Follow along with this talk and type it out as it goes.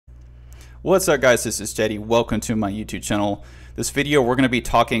What's up guys, this is Jetty. Welcome to my YouTube channel. This video we're going to be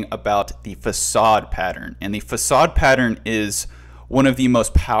talking about the facade pattern, and the facade pattern is one of the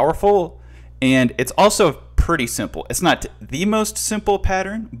most powerful, and it's also pretty simple. It's not the most simple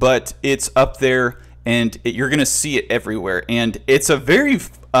pattern, but it's up there, and you're going to see it everywhere, and it's a very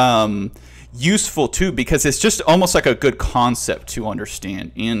useful too, because it's just almost like a good concept to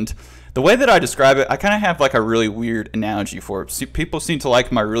understand. And the way that I describe it, I kind of have like a really weird analogy for it. People seem to like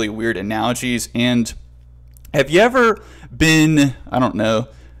my really weird analogies. And have you ever been, I don't know,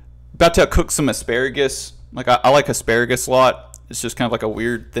 about to cook some asparagus? Like I like asparagus a lot. It's just kind of like a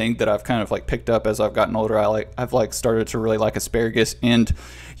weird thing that I've kind of like picked up as I've gotten older. I've like started to really like asparagus. And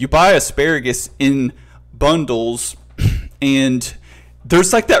you buy asparagus in bundles, and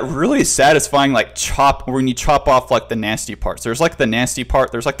there's like that really satisfying like chop when you chop off like the nasty parts. There's like the nasty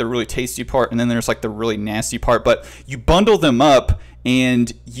part, there's like the really tasty part, and then there's like the really nasty part. But you bundle them up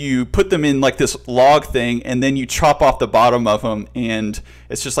and you put them in like this log thing, and then you chop off the bottom of them, and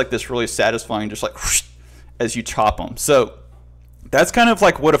it's just like this really satisfying, just like whoosh, as you chop them. So that's kind of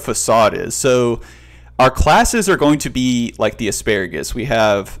like what a facade is. So our classes are going to be like the asparagus. We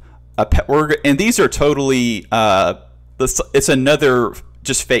have and these are totally it's another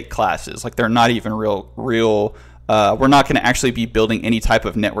just fake classes. Like they're not even real. We're not going to actually be building any type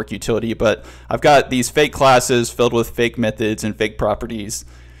of network utility, but I've got these fake classes filled with fake methods and fake properties,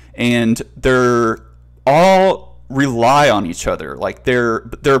 and they're all rely on each other. Like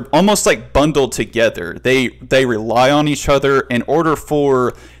they're almost like bundled together. They rely on each other in order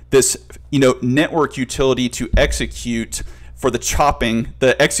for this, network utility to execute. For the chopping,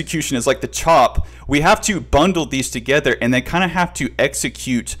 the execution is like the chop. We have to bundle these together, and they kind of have to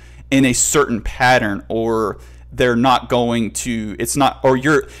execute in a certain pattern, or they're not going to. It's not, or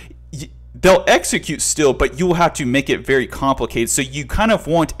they'll execute still, but you'll have to make it very complicated. So you kind of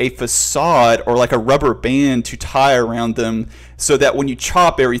want a facade or like a rubber band to tie around them, so that when you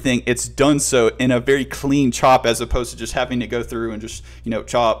chop everything, it's done so in a very clean chop, as opposed to just having to go through and just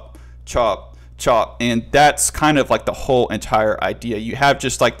chop, chop. And that's kind of like the whole entire idea. You have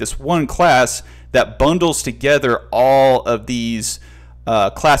just like this one class that bundles together all of these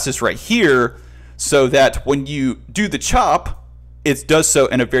classes right here, so that when you do the chop, it does so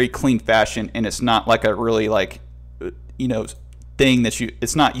in a very clean fashion, and it's not like a really like thing that you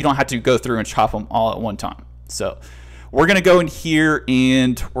don't have to go through and chop them all at one time. So we're going to go in here,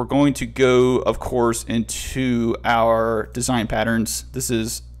 and we're going to go, of course, into our design patterns. This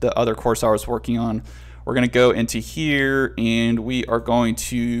is the other course I was working on. We're going to go into here, and we are going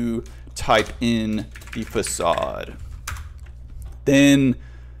to type in the facade. Then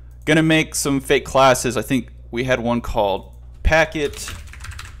going to make some fake classes. I think we had one called packet.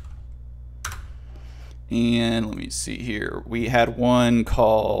 And let me see here. We had one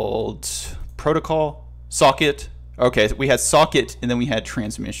called protocol, socket. Okay, so we had socket, and then we had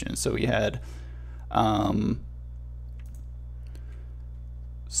transmission. So we had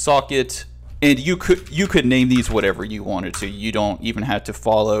socket, and you could name these whatever you wanted to. You don't even have to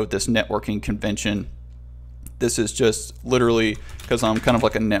follow this networking convention. This is just literally because I'm kind of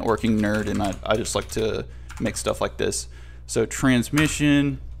like a networking nerd, and I just like to make stuff like this. So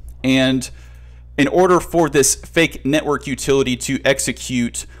transmission, and in order for this fake network utility to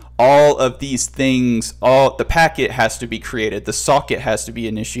execute all of these things, the packet has to be created, the socket has to be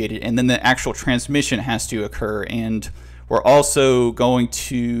initiated, and then the actual transmission has to occur. And we're also going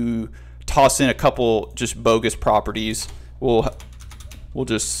to toss in a couple just bogus properties. We'll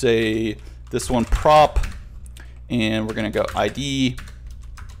just say this one prop, and we're going to go ID.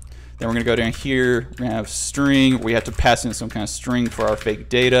 Then we're going to go down here. We're going to have string. We have to pass in some kind of string for our fake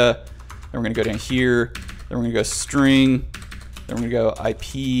data. Then we're going to go down here. Then we're going to go string. Then we're going to go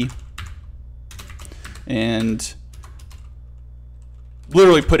IP, and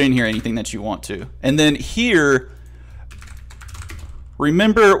literally put in here anything that you want to. And then here,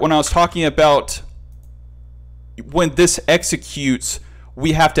 remember when I was talking about when this executes,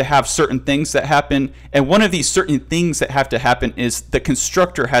 we have to have certain things that happen. And one of these certain things that have to happen is the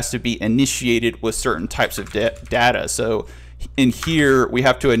constructor has to be initiated with certain types of data. So in here, we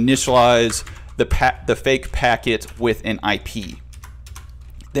have to initialize the fake packet with an IP.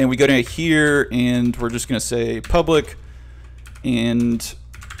 Then we go down here, and we're just going to say public and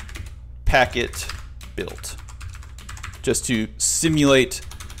packet built, just to simulate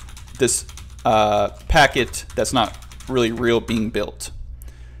this packet that's not really real being built.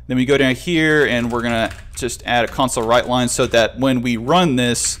 Then we go down here, and we're going to just add a console write line, so that when we run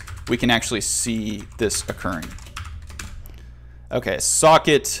this, we can actually see this occurring. Okay,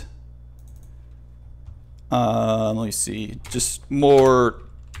 socket. Let me see, just more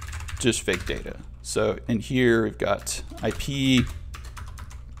just fake data. So in here we've got IP.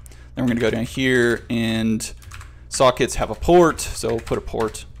 Then we're going to go down here, and sockets have a port, so we'll put a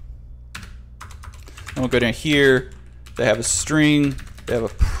port. And we'll go down here. They have a string. They have a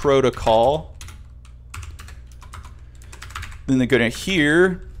protocol. Then they go down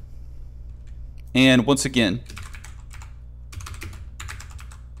here, and once again,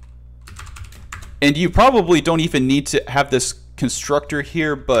 and you probably don't even need to have this constructor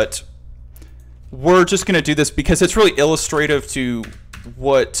here, but we're just going to do this because it's really illustrative to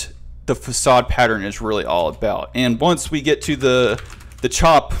what the facade pattern is really all about. And once we get to the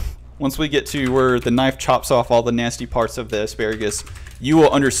chop, once we get to where the knife chops off all the nasty parts of the asparagus, you will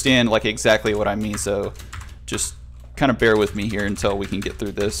understand like exactly what I mean. So just kind of bear with me here until we can get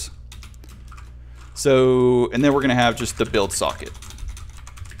through this. So, and then we're going to have just the build socket.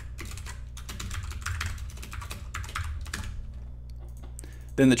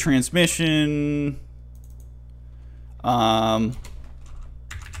 Then the transmission, we'll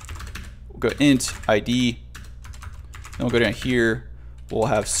go int ID, then we'll go down here, we'll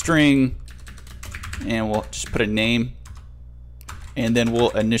have string, and we'll just put a name, and then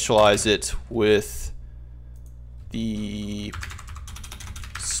we'll initialize it with the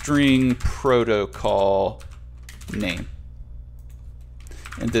string protocol name.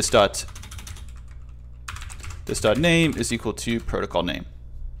 And this dot name is equal to protocol name.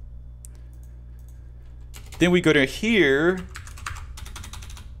 Then we go to here, and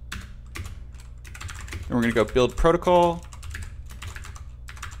we're going to go build protocol,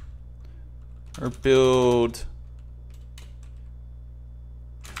 or build,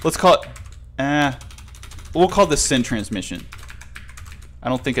 let's call it, we'll call this send transmission. I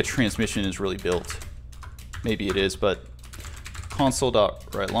don't think a transmission is really built. Maybe it is, but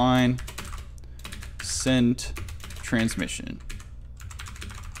console.writeLine, send transmission.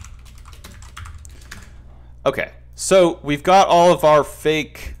 Okay, so we've got all of our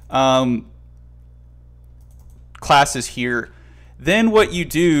fake classes here. Then what you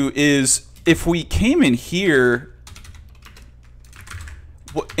do is, if we came in here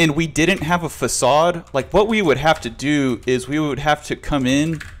and we didn't have a facade, like what we would have to do is we would have to come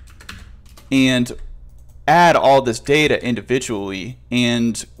in and add all this data individually,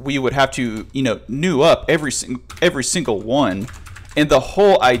 and we would have to, you know, new up every single one. And the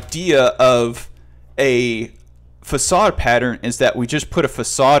whole idea of a facade pattern is that we just put a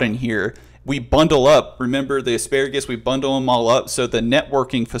facade in here. We bundle up, remember the asparagus, we bundle them all up. So the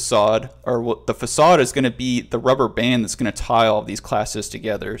networking facade, or what the facade is going to be the rubber band that's going to tie all of these classes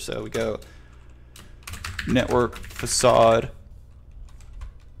together. So we go network facade.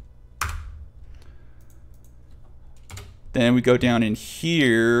 Then we go down in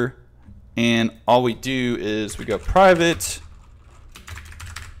here, and all we do is we go private.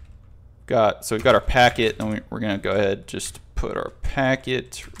 So we've got our packet, and we're going to go ahead and just put our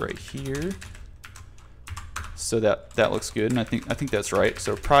packet right here. So that looks good, and I think that's right.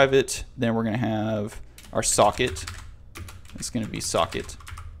 So private, then we're going to have our socket. It's going to be socket.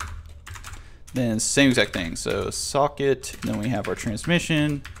 Then same exact thing. So socket, then we have our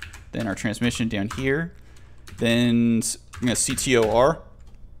transmission, then our transmission down here. Then I'm going to CTOR.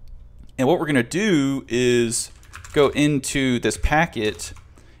 And what we're going to do is go into this packet,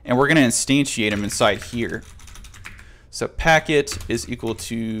 and we're going to instantiate them inside here. So packet is equal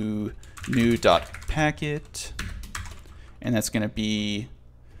to new.packet, and that's going to be,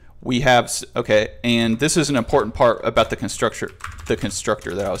 we have, okay, and this is an important part about the constructor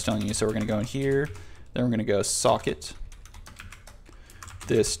that I was telling you. So we're going to go in here, then we're going to go socket.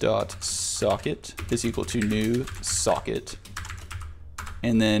 This dot socket is equal to new socket,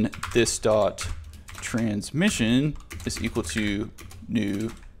 and then this dot transmission is equal to new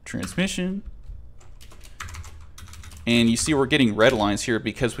transmission. And you see we're getting red lines here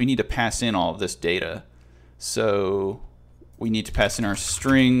because we need to pass in all of this data. So we need to pass in our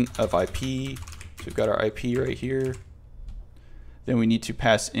string of IP. So we've got our IP right here. Then we need to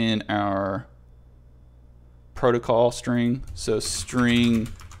pass in our protocol string. So string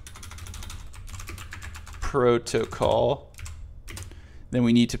protocol. Then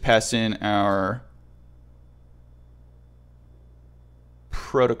we need to pass in our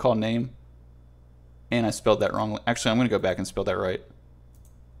protocol name. And I spelled that wrong. Actually, I'm going to go back and spell that right.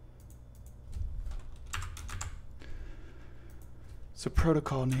 So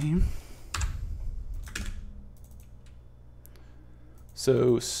protocol name.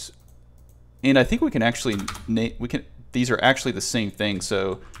 So, and I think we can actually these are actually the same thing.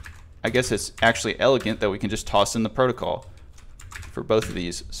 So I guess it's actually elegant that we can just toss in the protocol for both of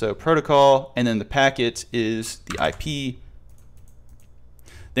these. So protocol, and then the packet is the IP.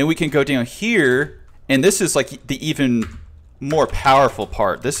 Then we can go down here, and this is like the even more powerful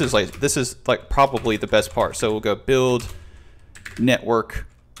part. This is like probably the best part. So we'll go build network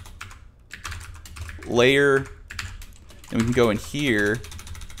layer, and we can go in here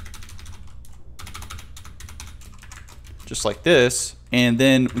just like this, and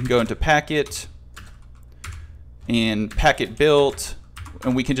then we can go into packet and packet built,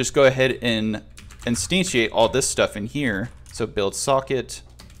 and we can just go ahead and instantiate all this stuff in here. So build socket.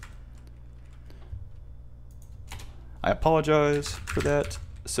 I apologize for that.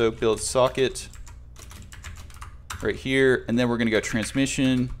 So build socket right here, and then we're gonna go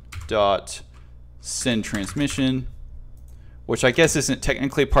transmission dot send transmission, which I guess isn't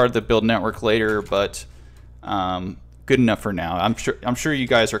technically part of the build network later, but good enough for now. I'm sure you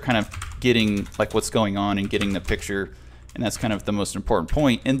guys are kind of getting like what's going on and getting the picture, and that's kind of the most important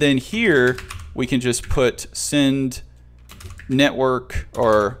point. And then here we can just put send network,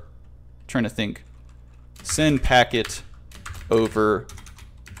 or trying to think, send packet over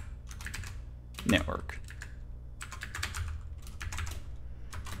network.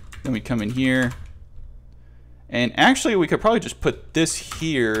 Then we come in here, and actually we could probably just put this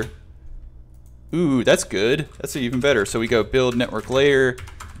here. Ooh, that's good. That's even better. So we go build network layer,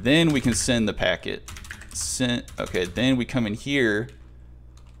 then we can send the packet. Okay, then we come in here,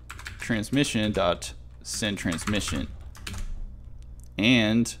 transmission dot send transmission,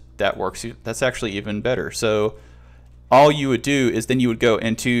 and that works. That's actually even better. So all you would do is then you would go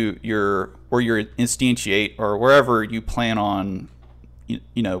into where you instantiate, or wherever you plan on, you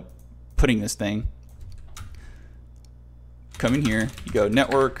know, putting this thing. Come in here, you go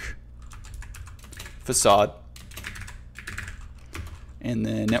network facade, and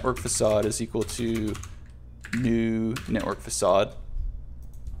then network facade is equal to new network facade.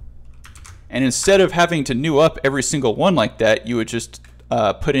 And instead of having to new up every single one like that, you would just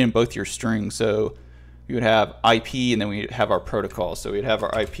put in both your strings. So you would have IP, and then we have our protocol. So we'd have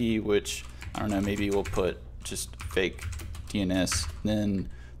our IP, which, I don't know, maybe we'll put just fake DNS. Then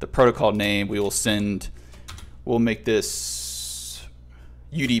the protocol name, we'll make this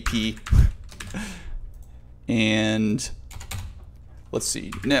UDP. And let's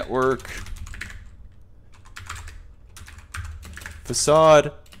see, network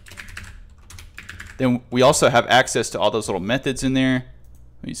facade. Then we also have access to all those little methods in there.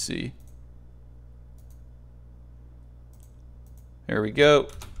 Let me see. There we go.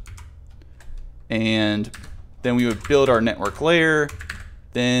 And then we would build our network layer,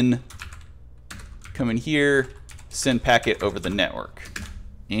 then come in here, send packet over the network.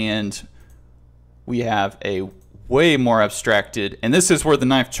 And we have a way more abstracted, and this is where the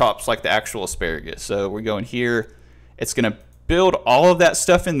knife chops like the actual asparagus. So we're going here, it's gonna build all of that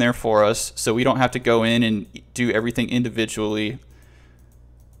stuff in there for us, so we don't have to go in and do everything individually.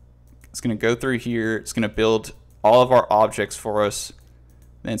 It's gonna go through here, it's gonna build all of our objects for us.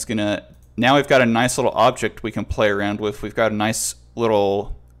 Then it's gonna, now we've got a nice little object we can play around with. We've got a nice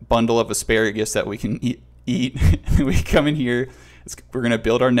little bundle of asparagus that we can eat. We come in here, we're gonna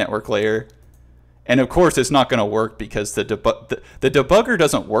build our network layer. And of course, it's not going to work because the debugger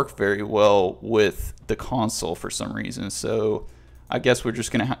doesn't work very well with the console for some reason. So I guess we're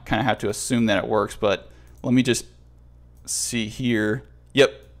just going to kind of have to assume that it works. But let me just see here.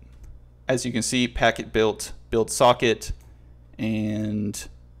 Yep. As you can see, packet build socket, and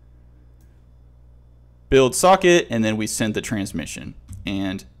build socket, and then we send the transmission,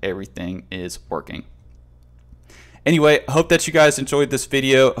 and everything is working. Anyway, I hope that you guys enjoyed this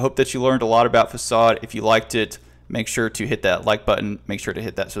video. I hope that you learned a lot about Facade. If you liked it, make sure to hit that like button, make sure to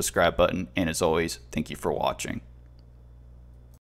hit that subscribe button, and as always, thank you for watching.